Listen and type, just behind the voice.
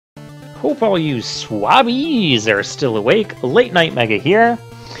Hope all you swabbies are still awake. Late Night Mega here.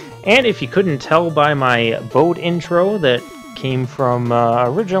 And if you couldn't tell by my boat intro that came from,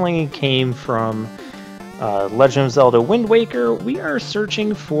 originally came from Legend of Zelda Wind Waker, we are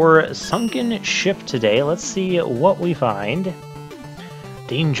searching for Sunken Ship today. Let's see what we find.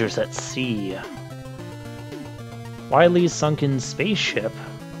 Dangers at sea. Wily's Sunken Spaceship.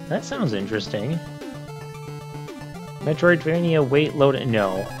 That sounds interesting. Metroidvania weight load...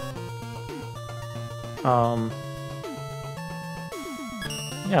 No.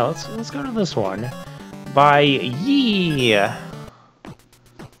 Yeah, let's go to this one. By Yee.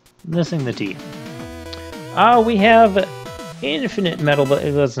 Missing the T. We have Infinite Metal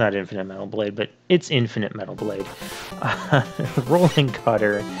Blade. Well, it's not Infinite Metal Blade, but it's Infinite Metal Blade. Rolling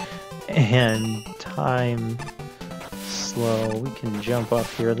Cutter and Time Slow. We can jump up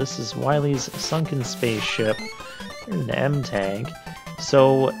here. This is Wily's Sunken Spaceship. There's an M tank.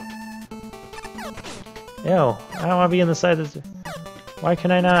 So, yo, I don't want to be in the side of this. Why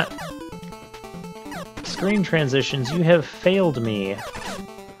can I not? Screen transitions, you have failed me.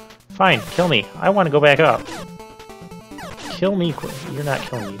 Fine, kill me. I want to go back up. Kill me quick. You're not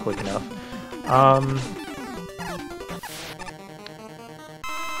killing me quick enough.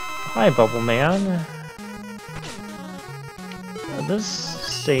 Hi, Bubble Man. This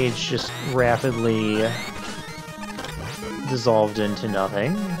stage just rapidly dissolved into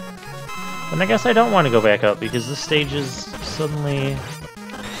nothing. And I guess I don't want to go back up because this stage is suddenly...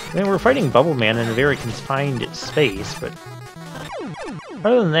 I mean, we're fighting Bubble Man in a very confined space, but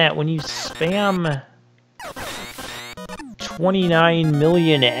other than that, when you spam 29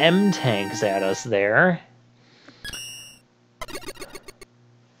 million M tanks at us there,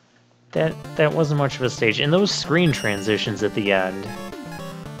 that wasn't much of a stage. And those screen transitions at the end,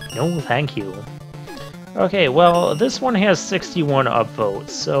 no thank you. Okay, well, this one has 61 upvotes,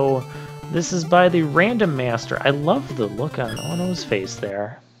 so this is by the Random Master. I love the look on Ono's face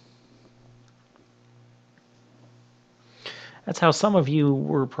there. That's how some of you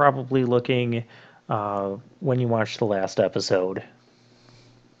were probably looking when you watched the last episode.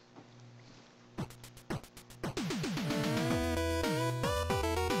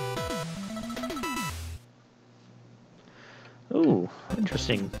 Ooh,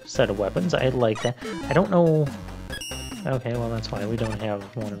 interesting set of weapons. I like that. I don't know... Okay, well that's fine. We don't have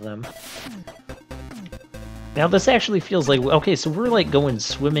one of them. Now this actually feels like... Okay, so we're like going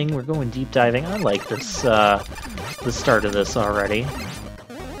swimming. We're going deep diving. I like this, the start of this already.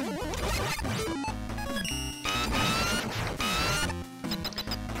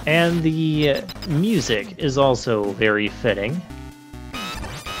 And the music is also very fitting.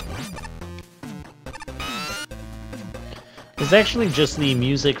 It's actually just the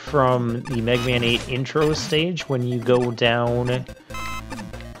music from the Mega Man 8 intro stage when you go down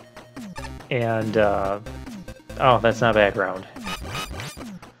and, oh, that's not background.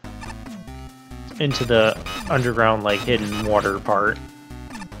 Into the underground, like, hidden water part.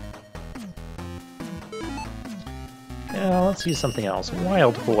 Yeah, let's use something else.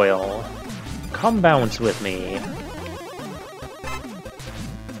 Wild Coil. Come bounce with me.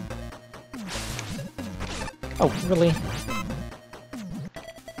 Oh, really?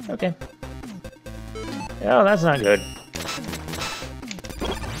 Okay. Oh, that's not good.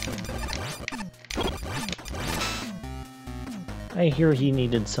 I hear he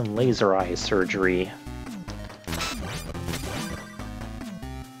needed some laser eye surgery.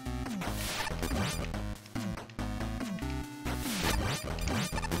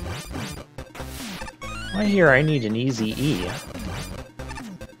 I hear I need an easy E.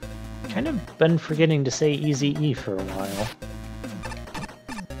 Kind of been forgetting to say easy E for a while.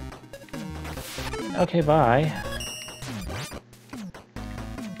 Okay, bye.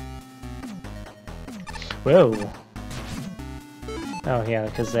 Whoa. Oh yeah,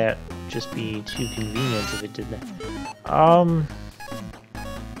 because that'd just be too convenient if it did that.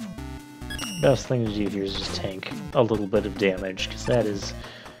 Best thing to do here is just tank a little bit of damage, because that is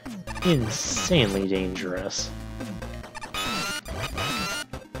insanely dangerous.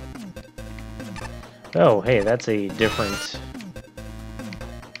 Oh, hey, that's a different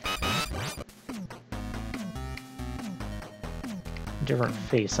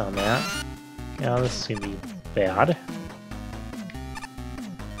face on that. Yeah, this is gonna be bad.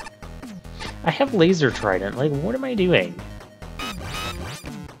 I have Laser Trident, like, what am I doing?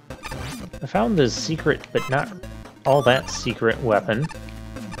 I found this secret, but not all that secret weapon.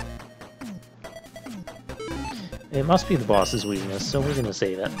 It must be the boss's weakness, so we're gonna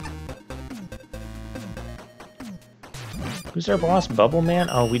save it. Who's our boss? Bubble Man?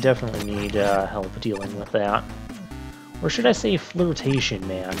 Oh, we definitely need help dealing with that. Or should I say flirtation,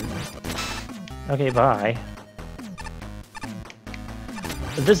 man? Okay, bye.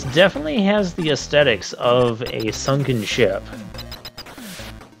 This definitely has the aesthetics of a sunken ship.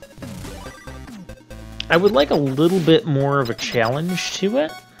 I would like a little bit more of a challenge to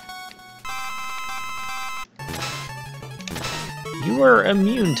it. You are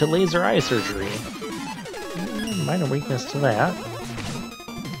immune to laser eye surgery. Minor weakness to that.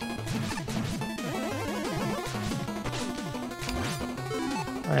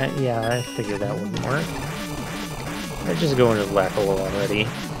 Yeah, I figured that wouldn't work. I'd just go into black hole already.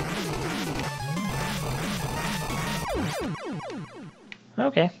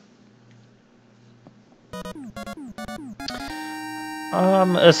 Okay.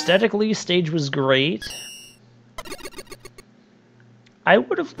 Aesthetically, stage was great. I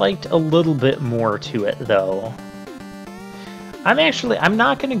would have liked a little bit more to it, though. I'm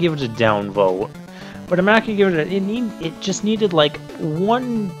not going to give it a downvote, but I'm not going to give it it just needed, like,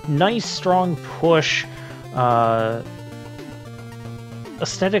 one nice, strong push.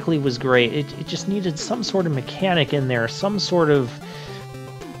 Aesthetically was great. It just needed some sort of mechanic in there, some sort of...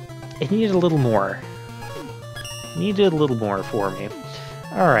 It needed a little more. Needed a little more for me.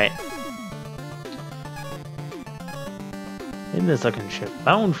 Alright. In the sunken ship.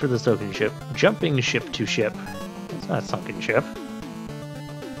 Bound for the sunken ship. Jumping ship to ship. That's not a sunken ship.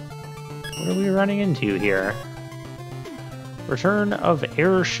 What are we running into here? Return of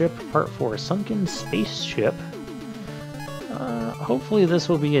Airship Part 4. Sunken spaceship. Hopefully this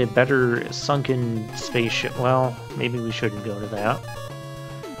will be a better sunken spaceship. Well, maybe we shouldn't go to that.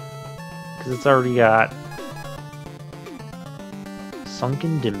 Because it's already got...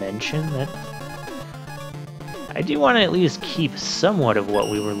 Sunken Dimension? That... I do want to at least keep somewhat of what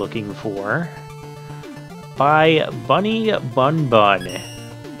we were looking for. By Bunny Bun Bun.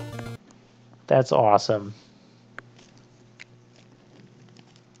 That's awesome.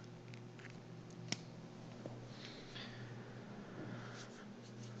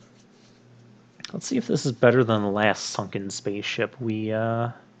 Let's see if this is better than the last sunken spaceship we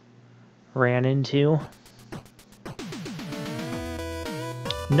ran into.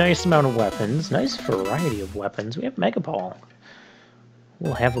 Nice amount of weapons. Nice variety of weapons. We have Mega Ball.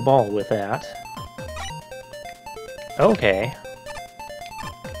 We'll have a ball with that. Okay.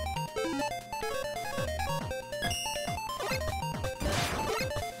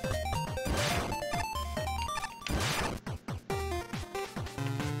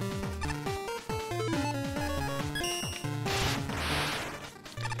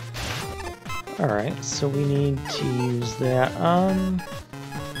 Alright, so we need to use that,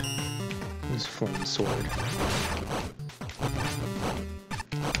 use Flame Sword.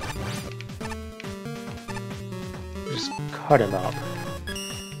 Just cut him up.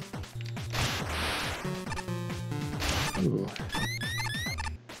 Ooh.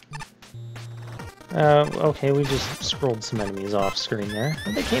 Okay, we just scrolled some enemies off screen there.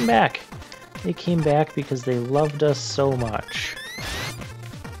 And they came back! They came back because they loved us so much.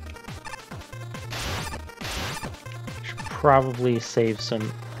 Probably save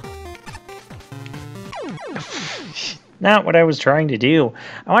some... Not what I was trying to do.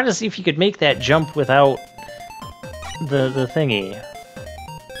 I wanted to see if you could make that jump without the thingy.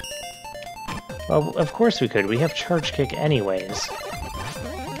 Well, of course we could. We have Charge Kick anyways.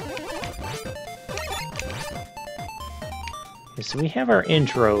 Okay, so we have our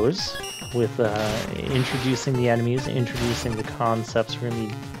intros with introducing the enemies, introducing the concepts we're going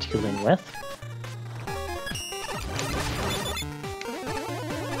to be dealing with.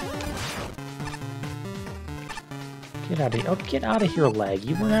 Get out of here. Oh, get out of here, lag.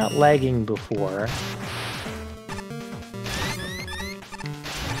 You were not lagging before.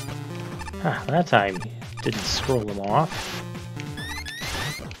 Huh, that time didn't scroll them off.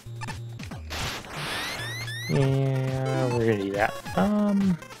 Yeah, we're gonna do that.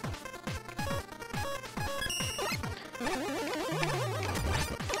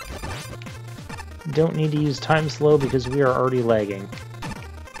 Don't need to use time slow because we are already lagging.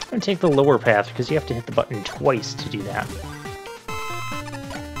 I'm gonna take the lower path because you have to hit the button twice to do that.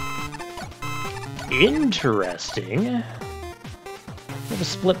 Interesting. We have a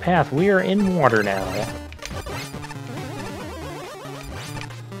split path. We are in water now.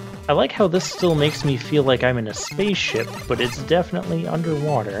 I like how this still makes me feel like I'm in a spaceship, but it's definitely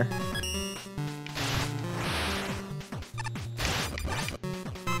underwater.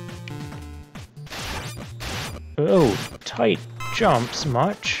 Oh, tight jumps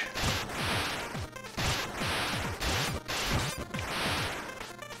much.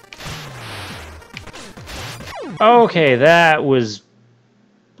 Okay,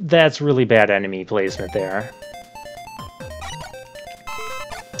 that's really bad enemy placement there.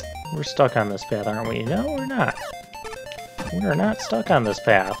 We're stuck on this path, aren't we? No, we're not. We are not stuck on this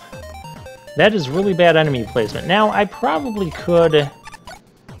path. That is really bad enemy placement. Now, I probably could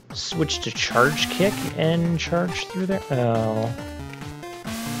switch to charge kick and charge through there. Oh.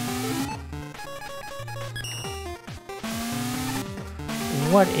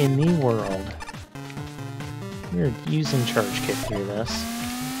 What in the world? We're using charge kick through this.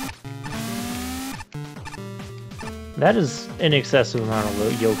 That is an excessive amount of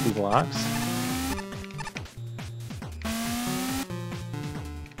Yoku blocks.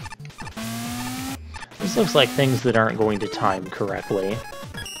 This looks like things that aren't going to time correctly.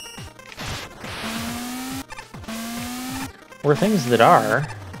 Or things that are.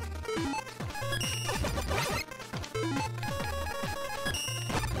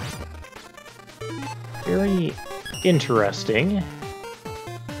 Very interesting.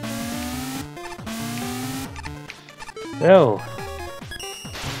 Oh.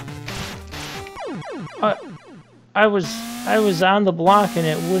 I was on the block and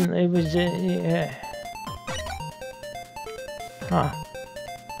it wouldn't. It was. Yeah. Huh.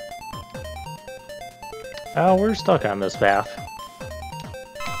 Oh, we're stuck on this path.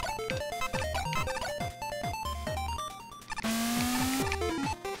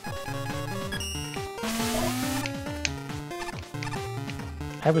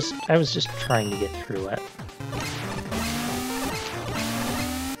 I was just trying to get through it.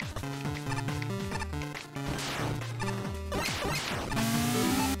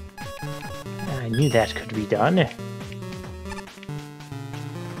 I knew that could be done.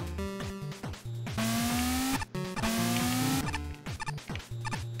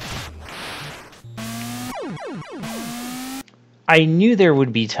 I knew there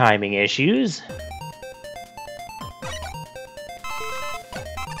would be timing issues.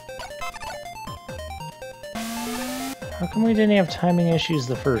 How come we didn't have timing issues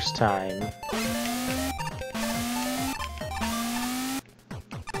the first time?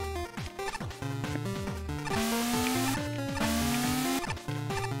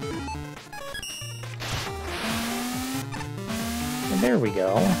 And there we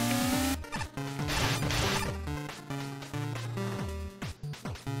go.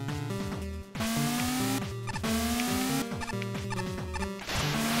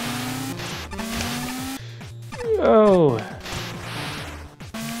 Oh.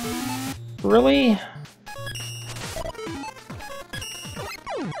 Really?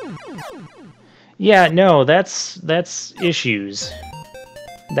 Yeah, no, that's issues.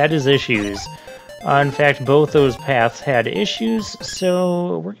 That is issues. In fact, both those paths had issues,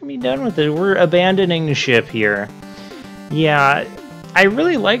 so we're gonna be done with it. We're abandoning the ship here. Yeah, I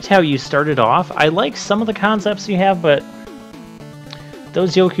really liked how you started off. I like some of the concepts you have, but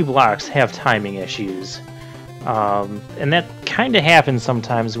those Yoku blocks have timing issues. And that kind of happens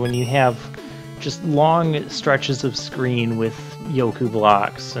sometimes when you have just long stretches of screen with Yoku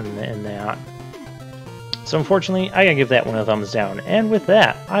blocks and that. So unfortunately, I gotta give that one a thumbs down. And with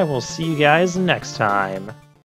that, I will see you guys next time.